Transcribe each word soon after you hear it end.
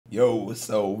Yo,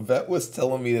 so Vet was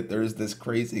telling me that there's this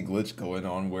crazy glitch going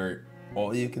on where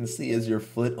all you can see is your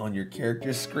foot on your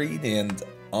character screen, and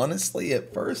honestly,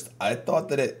 at first, I thought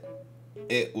that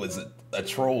it was a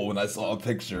troll when I saw a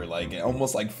picture, like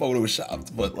almost like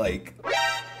photoshopped, but like,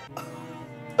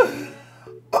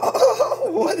 oh,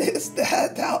 what is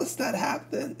that? How does that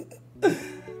happen?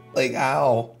 Like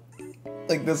how?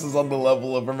 Like this is on the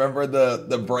level of, remember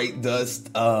the bright dust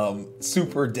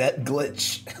super debt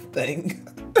glitch thing?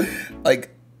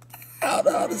 Like how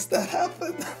does that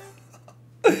happen?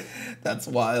 That's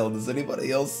wild. Has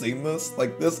anybody else seen this?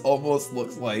 Like this almost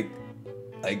looks like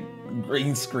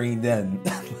green screened in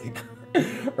like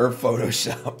or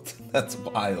photoshopped. That's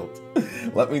wild.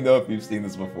 Let me know if you've seen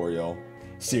this before, y'all.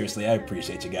 Seriously, I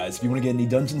appreciate you guys. If you want to get any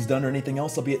dungeons done or anything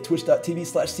else, I'll be at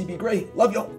twitch.tv/cbgray. Love y'all.